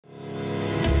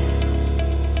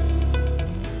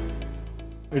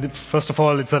First of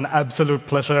all, it's an absolute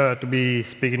pleasure to be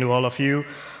speaking to all of you.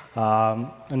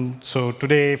 And so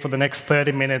today, for the next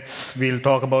 30 minutes, we'll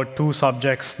talk about two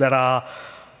subjects that are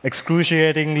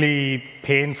excruciatingly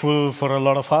painful for a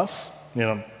lot of us,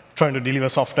 trying to deliver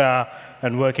software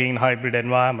and working in hybrid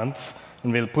environments.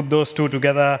 And we'll put those two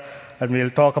together, and we'll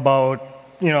talk about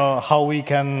how we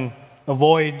can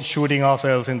avoid shooting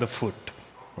ourselves in the foot,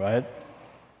 right?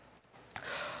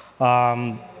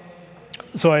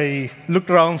 So I looked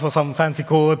around for some fancy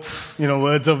quotes,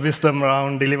 words of wisdom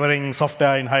around delivering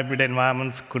software in hybrid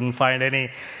environments. Couldn't find any,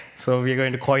 so we're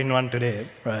going to coin one today,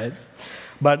 right?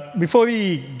 But before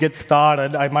we get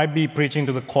started, I might be preaching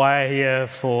to the choir here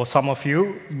for some of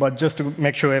you, but just to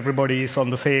make sure everybody is on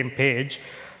the same page,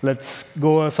 let's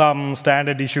go over some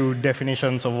standard issue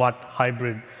definitions of what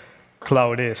hybrid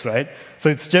cloud is, right? So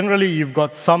it's generally you've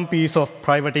got some piece of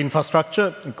private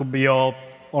infrastructure. It could be your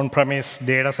on-premise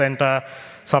data center,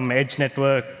 some edge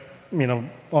network,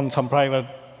 on some private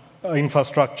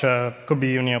infrastructure, could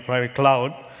be in your private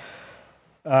cloud.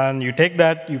 And you take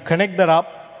that, you connect that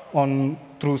up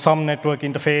through some network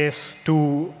interface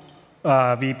to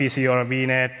a VPC or a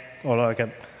VNet or like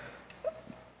a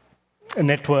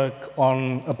network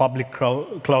on a public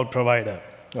cloud provider,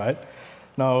 right?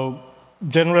 Now,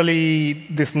 generally,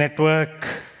 this network,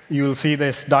 you'll see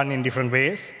this done in different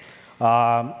ways.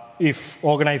 If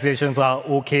organizations are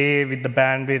OK with the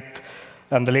bandwidth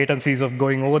and the latencies of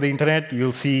going over the internet,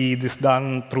 you'll see this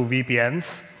done through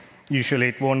VPNs. Usually,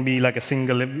 it won't be like a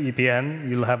single VPN.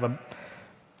 You'll have a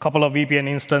couple of VPN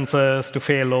instances to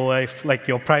fail over if like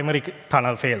your primary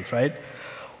tunnel fails, right?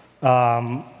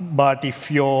 But if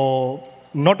you're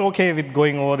not OK with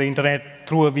going over the internet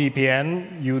through a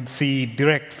VPN, you'd see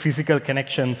direct physical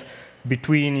connections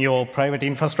between your private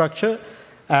infrastructure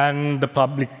and the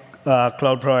public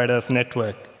cloud provider's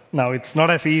network. Now, it's not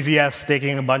as easy as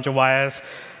taking a bunch of wires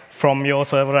from your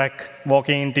server rack,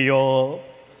 walking into your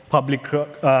public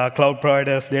cloud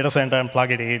provider's data center and plug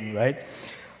it in,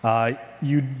 right?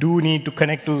 You do need to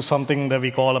connect to something that we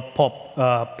call a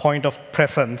POP, point of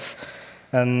presence.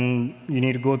 And you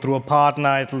need to go through a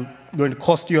partner. It's going to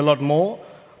cost you a lot more.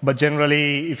 But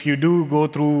generally, if you do go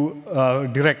through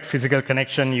direct physical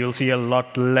connection, you'll see a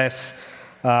lot less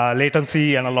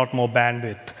latency and a lot more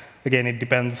bandwidth. Again, it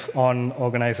depends on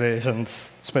organizations'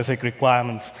 specific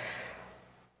requirements.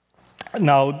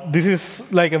 Now, this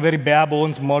is like a very bare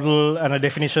bones model and a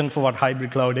definition for what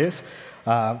hybrid cloud is.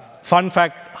 Fun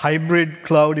fact, hybrid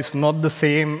cloud is not the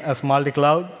same as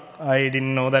multi-cloud. I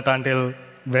didn't know that until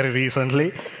very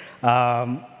recently.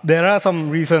 There are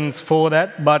some reasons for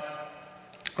that, but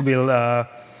we'll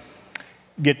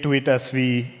get to it as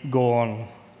we go on.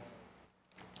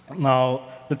 Now,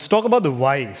 let's talk about the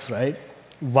whys, right?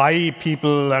 Why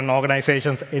people and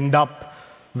organizations end up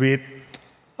with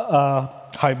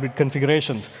hybrid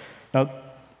configurations. Now,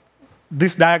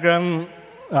 this diagram,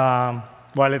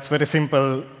 while it's very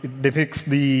simple, it depicts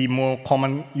the more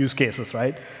common use cases,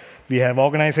 right? We have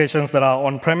organizations that are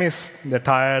on-premise. They're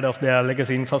tired of their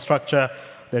legacy infrastructure.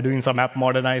 They're doing some app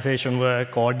modernization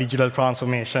work or digital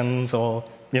transformations or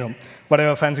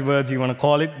whatever fancy words you want to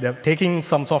call it. They're taking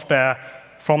some software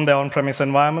from their on-premise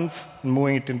environments and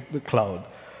moving it into the cloud.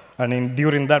 And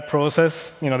during that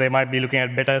process, they might be looking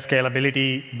at better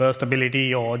scalability,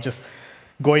 burstability, or just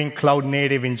going cloud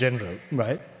native in general,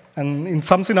 right? And in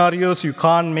some scenarios, you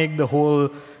can't make the whole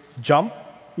jump.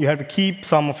 You have to keep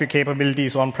some of your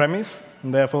capabilities on-premise,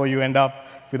 and therefore you end up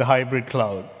with a hybrid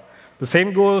cloud. The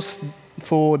same goes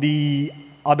for the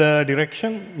other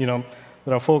direction.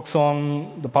 There are folks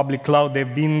on the public cloud.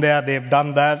 They've been there. They've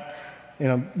done that.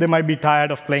 They might be tired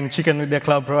of playing chicken with their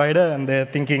cloud provider, and they're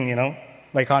thinking,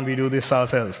 why can't we do this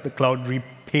ourselves? The cloud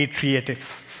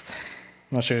repatriatists.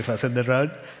 Not sure if I said that right.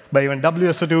 But even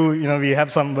WSO2, we have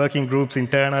some working groups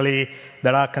internally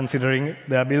that are considering it.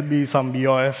 There will be some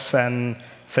BOFs and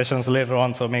sessions later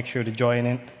on, so make sure to join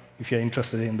in if you're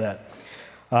interested in that.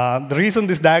 The reason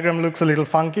this diagram looks a little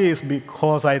funky is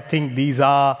because I think these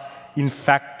are, in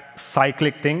fact,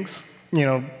 cyclic things.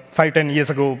 5, 10 years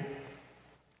ago,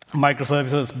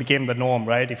 microservices became the norm,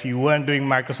 right? If you weren't doing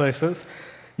microservices,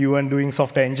 you weren't doing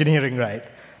software engineering right.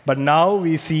 But now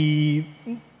we see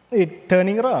it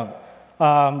turning around.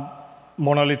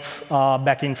 Monoliths are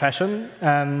back in fashion,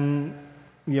 and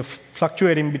we are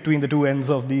fluctuating between the two ends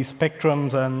of these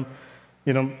spectrums, and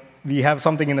we have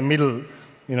something in the middle,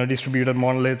 distributed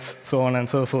monoliths, so on and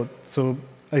so forth. So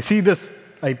I see this.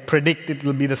 I predict it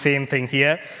will be the same thing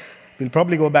here. We'll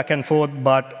probably go back and forth,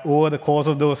 but over the course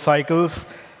of those cycles,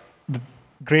 the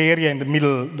gray area in the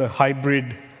middle, the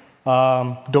hybrid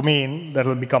domain, that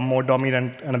will become more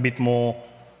dominant and a bit more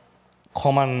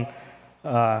common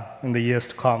in the years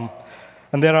to come.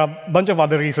 And there are a bunch of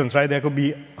other reasons, right? There could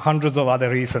be hundreds of other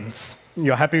reasons.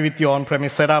 You're happy with your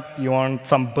on-premise setup. You want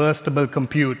some burstable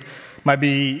compute. Might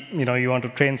be, you want to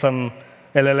train some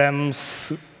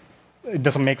LLMs. It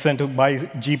doesn't make sense to buy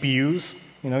GPUs.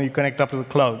 You connect up to the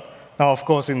cloud. Now, of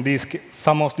course, in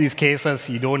some of these cases,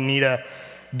 you don't need a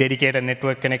dedicated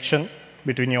network connection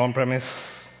between your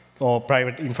on-premise or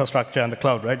private infrastructure and the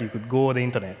cloud, right? You could go over the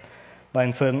internet. But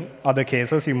in certain other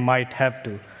cases, you might have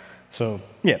to. So,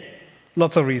 yeah.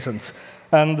 Lots of reasons.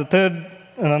 And the third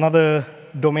and another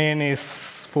domain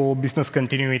is for business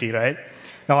continuity, right?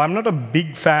 Now, I'm not a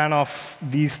big fan of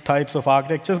these types of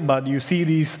architectures, but you see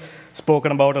these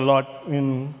spoken about a lot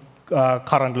in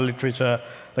current literature.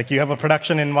 Like you have a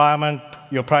production environment,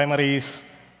 your primary is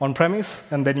on-premise,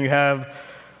 and then you have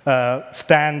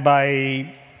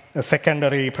standby a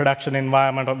secondary production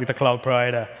environment with a cloud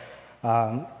provider.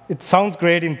 It sounds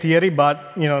great in theory,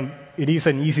 but it is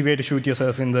an easy way to shoot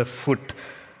yourself in the foot.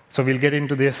 So we'll get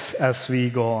into this as we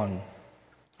go on.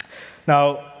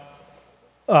 Now,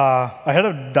 I had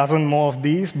a dozen more of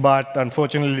these, but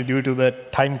unfortunately, due to the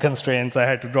time constraints, I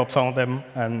had to drop some of them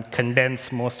and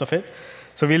condense most of it.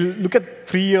 So we'll look at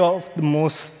 3 of the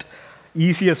most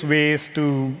easiest ways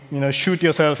to shoot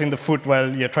yourself in the foot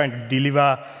while you're trying to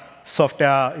deliver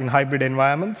software in hybrid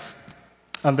environments.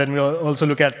 And then we'll also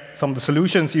look at some of the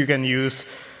solutions you can use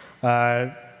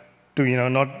to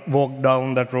not walk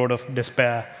down that road of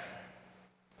despair.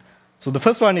 So the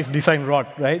first one is design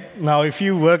rot, right? Now, if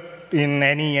you work in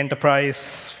any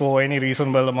enterprise for any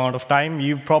reasonable amount of time,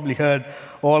 you've probably heard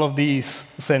all of these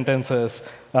sentences,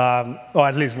 or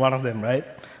at least one of them, right?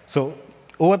 So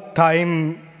over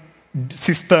time,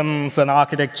 systems and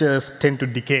architectures tend to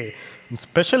decay,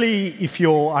 especially if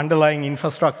your underlying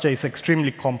infrastructure is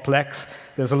extremely complex.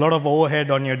 There's a lot of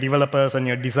overhead on your developers and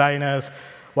your designers.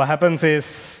 What happens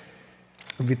is,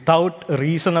 without a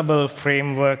reasonable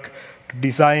framework to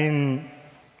design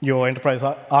your enterprise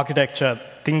architecture,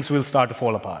 things will start to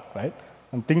fall apart, right?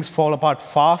 And things fall apart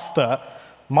faster,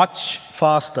 much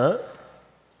faster,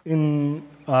 in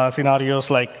scenarios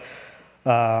like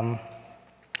in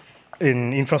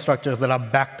infrastructures that are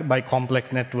backed by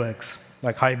complex networks,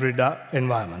 like hybrid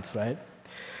environments, right?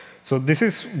 So this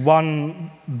is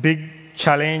one big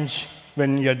challenge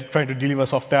when you're trying to deliver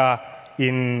software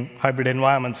in hybrid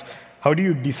environments. How do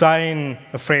you design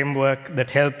a framework that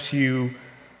helps you,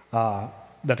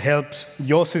 that helps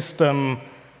your system,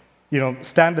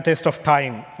 stand the test of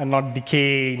time and not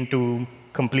decay into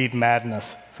complete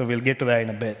madness? So we'll get to that in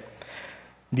a bit.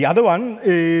 The other one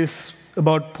is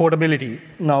about portability.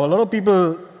 Now, a lot of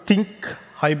people think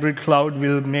hybrid cloud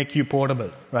will make you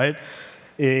portable, right?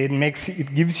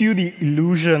 It gives you the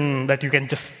illusion that you can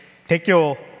just take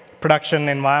your production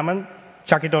environment,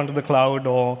 chuck it onto the cloud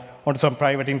or onto some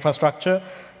private infrastructure,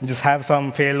 and just have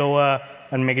some failover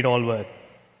and make it all work.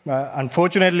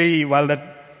 Unfortunately, while that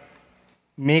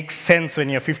makes sense when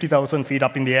you're 50,000 feet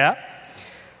up in the air,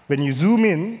 when you zoom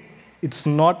in, it's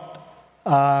not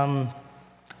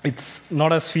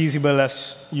as feasible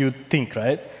as you think,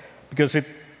 right? Because with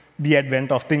the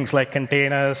advent of things like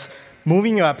containers,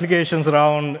 moving your applications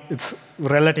around, it's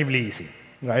relatively easy,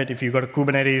 right? If you've got a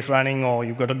Kubernetes running or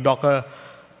you've got a Docker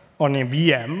on a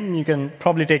VM, you can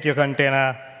probably take your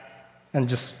container and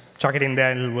just chuck it in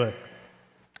there and it'll work.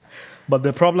 But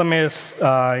the problem is,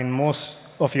 in most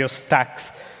of your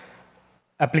stacks,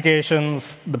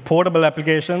 applications, the portable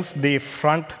applications, they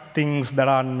front things that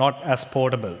are not as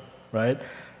portable, right?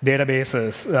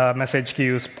 Databases, message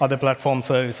queues, other platform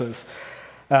services.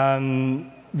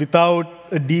 And without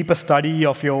a deeper study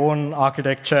of your own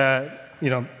architecture,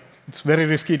 it's very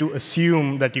risky to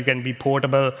assume that you can be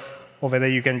portable or whether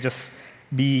you can just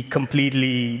be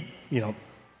completely,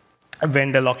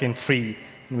 vendor lock-in free.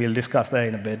 We'll discuss that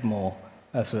in a bit more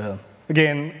as well.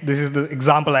 Again, this is the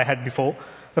example I had before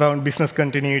around business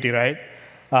continuity, right?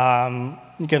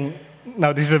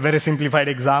 Now, this is a very simplified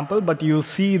example, but you'll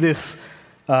see this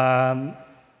in a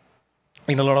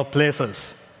lot of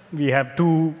places. We have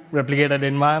 2 replicated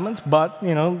environments, but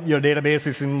your database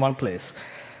is in one place.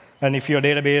 And if your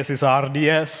database is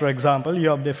RDS, for example,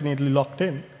 you're definitely locked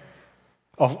in.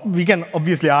 We can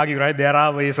obviously argue, right? There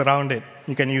are ways around it.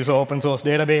 You can use an open source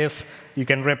database, you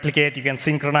can replicate, you can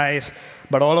synchronize,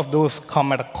 but all of those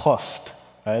come at a cost,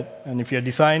 right? And if you're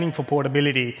designing for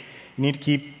portability, you need to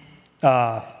keep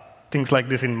things like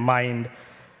this in mind,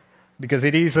 because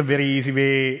it is a very easy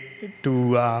way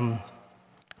to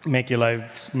make your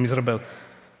life miserable.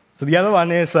 So the other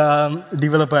one is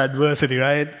developer adversity,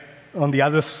 right? On the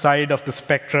other side of the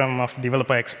spectrum of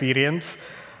developer experience.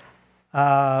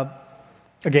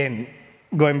 Again,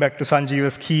 going back to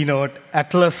Sanjeeva's keynote,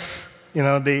 Atlas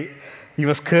he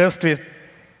was cursed with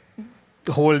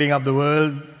holding up the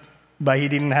world, but he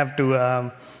didn't have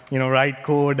to write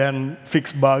code and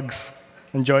fix bugs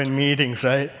and join meetings,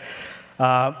 right?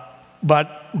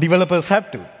 But developers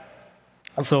have to.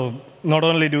 So not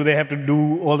only do they have to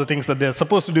do all the things that they're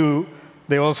supposed to do,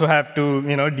 they also have to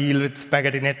deal with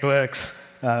spaghetti networks,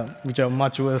 which are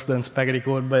much worse than spaghetti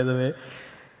code, by the way,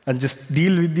 and just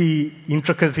deal with the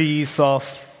intricacies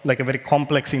of like a very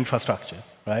complex infrastructure,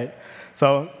 right?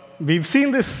 So we've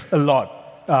seen this a lot.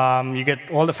 You get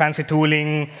all the fancy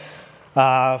tooling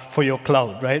for your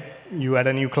cloud, right? You add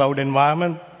a new cloud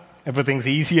environment, everything's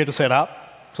easier to set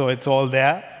up, so it's all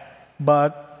there.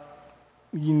 But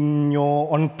in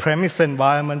your on-premise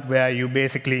environment where you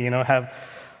basically have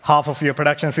half of your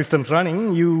production systems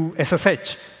running, you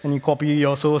SSH, and you copy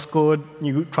your source code,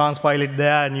 you transpile it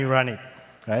there, and you run it,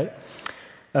 right?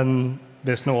 And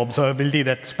there's no observability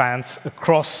that spans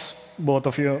across both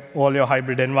of all your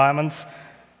hybrid environments.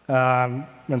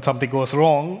 When something goes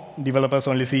wrong, developers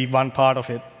only see one part of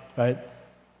it, right?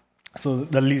 So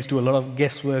that leads to a lot of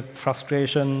guesswork,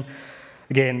 frustration.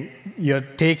 Again, you're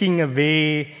taking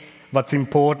away what's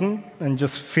important and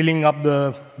just filling up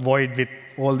the void with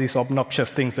all these obnoxious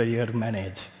things that you have to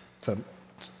manage. So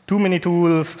too many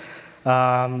tools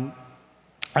and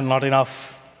not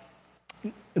enough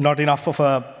of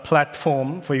a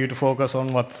platform for you to focus on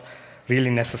what's really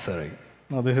necessary.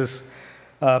 Now, this is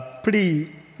a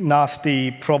pretty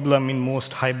nasty problem in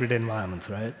most hybrid environments,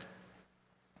 right?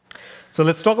 So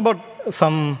let's talk about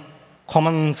some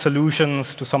common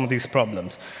solutions to some of these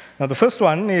problems. Now, the first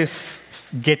one is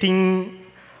getting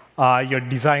your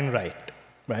design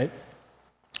right?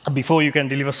 Before you can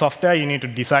deliver software, you need to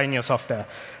design your software.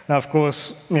 Now, of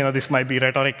course, this might be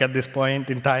rhetoric at this point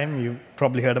in time. You've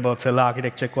probably heard about cell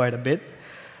architecture quite a bit.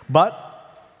 But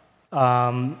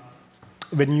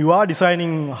when you are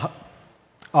designing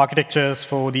architectures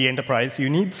for the enterprise, you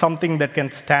need something that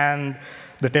can stand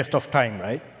the test of time,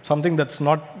 right? Something that's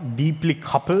not deeply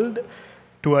coupled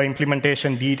to an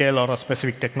implementation detail or a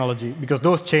specific technology, because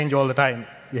those change all the time.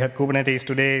 We have Kubernetes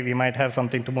today, we might have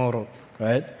something tomorrow,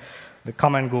 right? They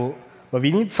come and go. But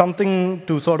we need something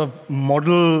to sort of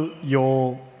model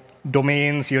your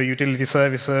domains, your utility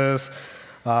services,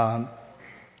 and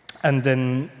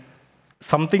then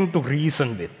something to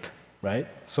reason with, right?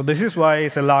 So this is why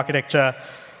cell architecture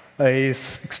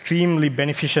is extremely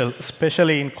beneficial,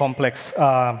 especially in complex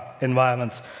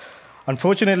environments.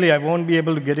 Unfortunately, I won't be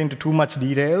able to get into too much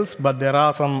details, but there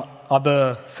are some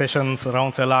other sessions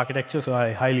around cell architecture, so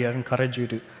I highly encourage you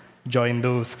to join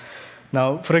those.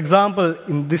 Now, for example,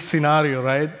 in this scenario,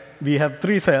 right, we have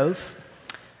 3 cells,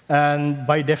 and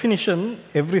by definition,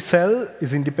 every cell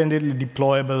is independently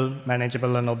deployable,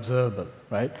 manageable, and observable,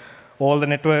 right? All the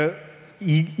network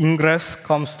ingress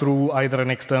comes through either an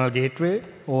external gateway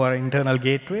or an internal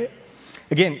gateway.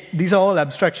 Again, these are all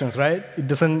abstractions, right?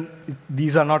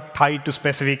 These are not tied to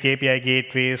specific API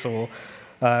gateways or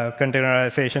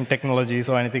containerization technologies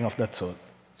or anything of that sort.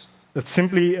 It's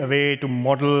simply a way to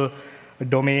model a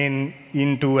domain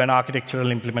into an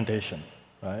architectural implementation,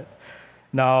 right?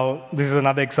 Now, this is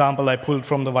another example I pulled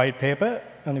from the white paper.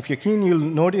 And if you're keen, you'll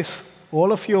notice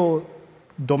all of your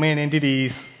domain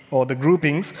entities or the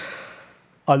groupings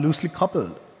are loosely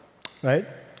coupled, right?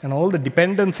 And all the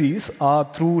dependencies are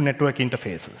through network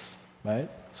interfaces, right?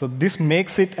 So this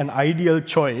makes it an ideal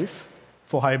choice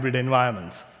for hybrid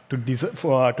environments to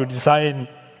design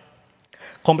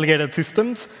complicated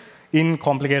systems in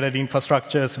complicated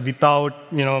infrastructures without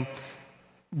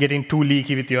getting too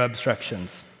leaky with your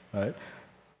abstractions, right?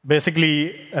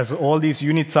 Basically, as all these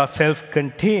units are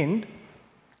self-contained,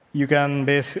 you can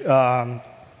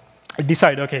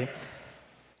decide, OK,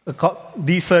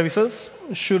 these services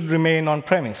should remain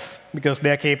on-premise because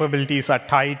their capabilities are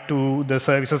tied to the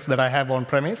services that I have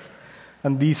on-premise,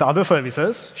 and these other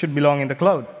services should belong in the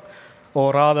cloud.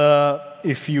 Or rather,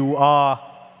 if you are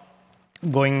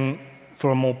going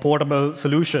for a more portable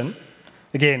solution,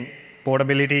 again,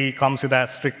 portability comes with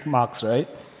asterisk marks, right?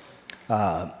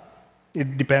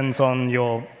 It depends on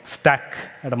your stack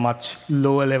at a much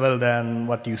lower level than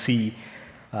what you see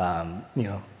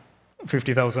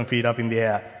 50,000 feet up in the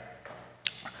air.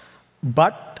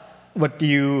 But what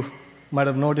you might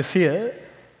have noticed here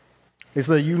is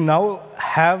that you now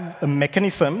have a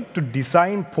mechanism to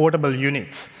design portable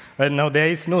units. Right now, there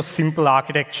is no simple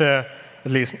architecture,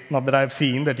 at least not that I've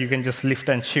seen, that you can just lift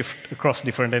and shift across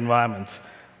different environments.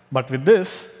 But with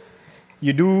this,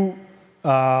 you do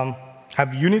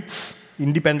have units,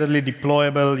 independently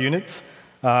deployable units,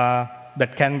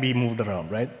 that can be moved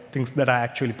around, right? Things that are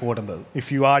actually portable,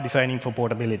 if you are designing for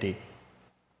portability.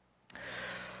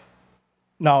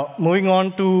 Now, moving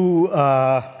on to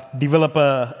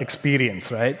developer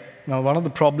experience, right? Now, one of the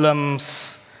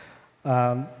problems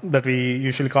that we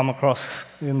usually come across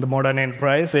in the modern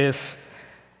enterprise is,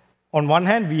 on one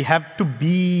hand, we have to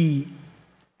be,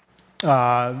 we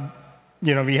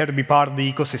have to be part of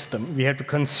the ecosystem. We have to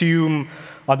consume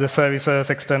other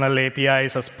services, external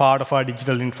APIs as part of our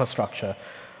digital infrastructure.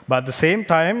 But at the same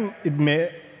time,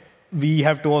 we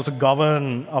have to also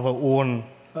govern our own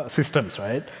systems,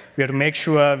 right? We have to make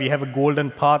sure we have a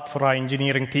golden path for our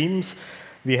engineering teams.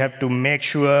 We have to make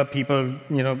sure people,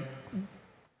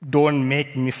 don't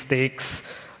make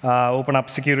mistakes, open up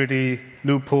security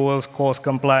loopholes, cause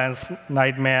compliance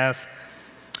nightmares.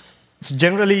 So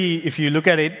generally, if you look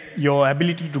at it, your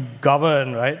ability to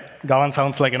govern, right? Govern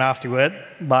sounds like a nasty word,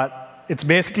 but it's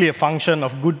basically a function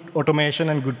of good automation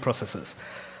and good processes.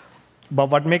 But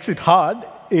what makes it hard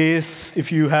is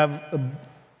if you have a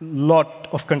lot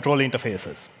of control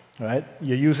interfaces, right?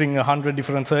 You're using 100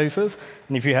 different services,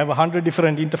 and if you have 100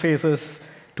 different interfaces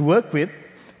to work with,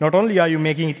 not only are you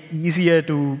making it easier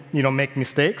to make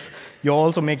mistakes, you're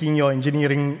also making your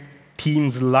engineering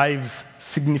team's lives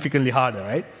significantly harder,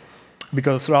 right?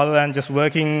 Because rather than just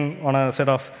working on a set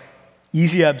of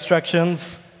easy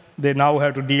abstractions, they now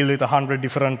have to deal with 100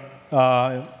 different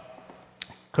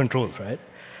controls, right?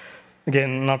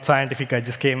 Again, not scientific, I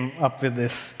just came up with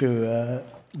this to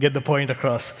get the point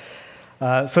across.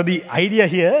 So the idea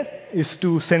here is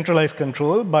to centralize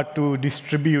control, but to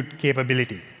distribute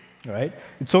capability, right?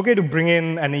 It's OK to bring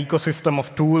in an ecosystem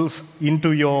of tools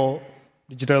into your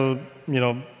digital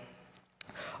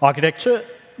architecture,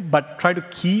 but try to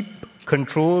keep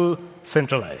control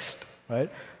centralized,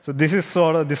 right? So this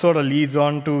sort of leads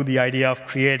on to the idea of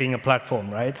creating a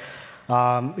platform, right?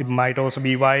 It might also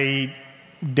be why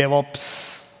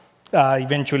DevOps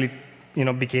eventually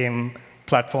became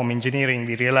platform engineering.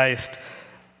 We realized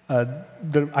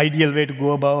the ideal way to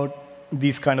go about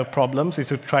these kind of problems is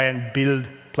to try and build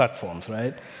platforms,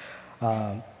 right?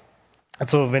 And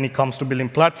so when it comes to building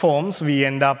platforms, we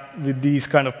end up with these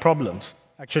kind of problems.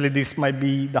 Actually, this might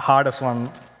be the hardest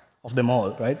one of them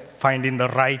all, right? Finding the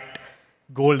right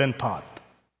golden path.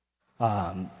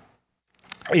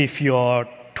 If you're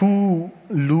too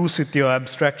loose with your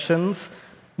abstractions,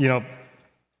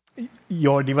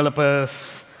 your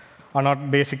developers are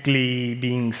not basically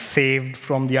being saved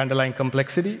from the underlying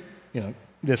complexity.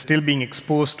 They're still being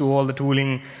exposed to all the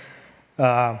tooling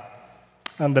and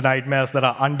the nightmares that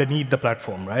are underneath the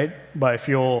platform, right? But if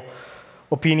your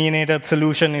opinionated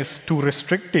solution is too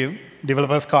restrictive,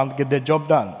 developers can't get their job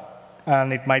done.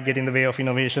 And it might get in the way of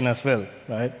innovation as well,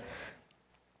 right?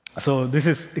 So this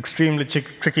is extremely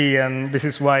tricky, and this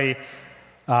is why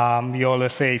we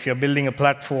always say if you're building a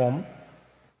platform,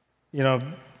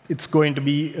 it's going to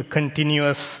be a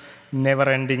continuous,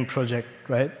 never-ending project,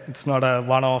 right? It's not a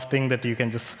one-off thing that you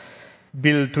can just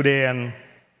build today and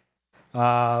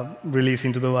release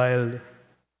into the wild.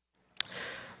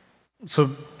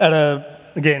 So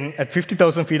again, at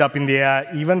 50,000 feet up in the air,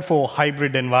 even for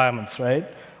hybrid environments, right?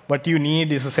 What you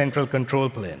need is a central control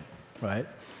plane, right?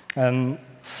 And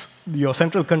your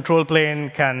central control plane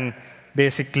can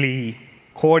basically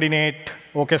coordinate,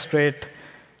 orchestrate,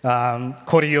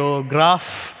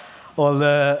 choreograph all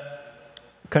the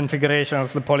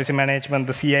configurations, the policy management,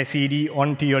 the CI/CD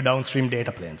onto your downstream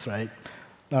data planes, right?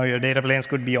 Now, your data planes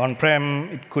could be on-prem,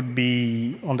 it could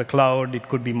be on the cloud, it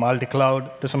could be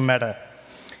multi-cloud, doesn't matter.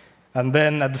 And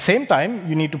then at the same time,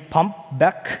 you need to pump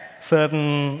back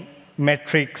certain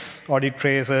metrics, audit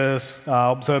traces,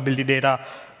 observability data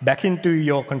back into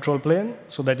your control plane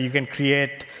so that you can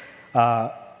create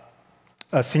a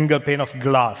single pane of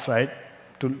glass, right?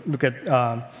 To look at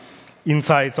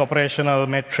insights, operational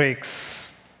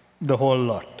metrics, the whole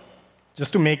lot,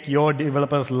 just to make your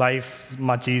developers' life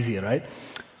much easier, right?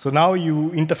 So now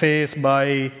you interface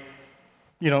by,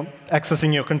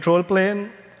 accessing your control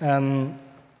plane, and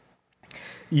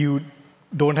you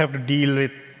don't have to deal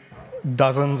with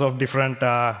dozens of different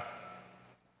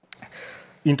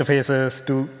interfaces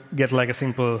to get like a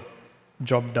simple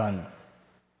job done.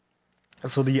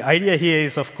 So the idea here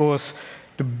is, of course,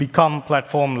 to become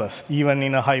platformless, even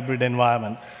in a hybrid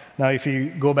environment. Now, if you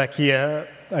go back here,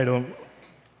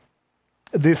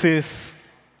 this is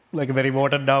like a very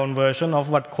watered-down version of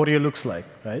what Choreo looks like,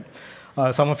 right?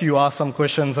 Some of you asked some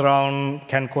questions around,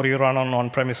 can Choreo run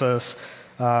on-premises?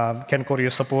 Can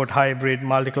Choreo support hybrid,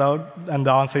 multi-cloud? And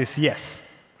the answer is yes,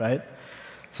 right?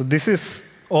 So this is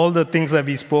all the things that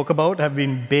we spoke about have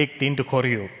been baked into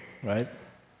Choreo, right?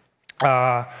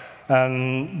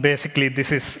 And basically,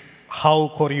 this is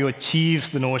how Choreo achieves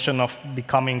the notion of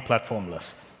becoming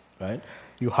platformless, right?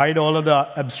 You hide all of the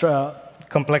abstract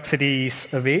complexities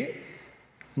away,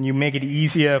 You make it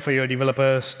easier for your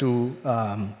developers to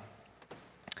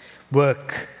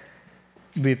work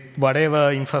with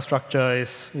whatever infrastructure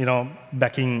is,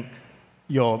 backing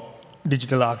your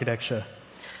digital architecture.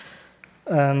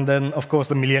 And then, of course,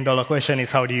 the million-dollar question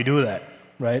is, how do you do that,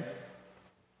 right?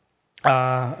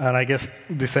 And I guess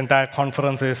this entire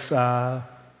conference is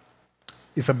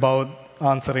about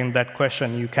answering that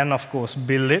question. You can, of course,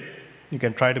 build it. You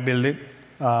can try to build it.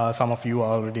 Some of you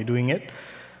are already doing it.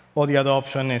 Or the other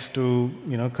option is to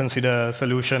consider a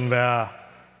solution where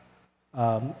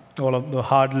all of the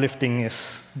hard lifting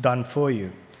is done for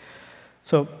you.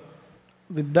 So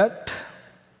with that,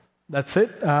 that's it.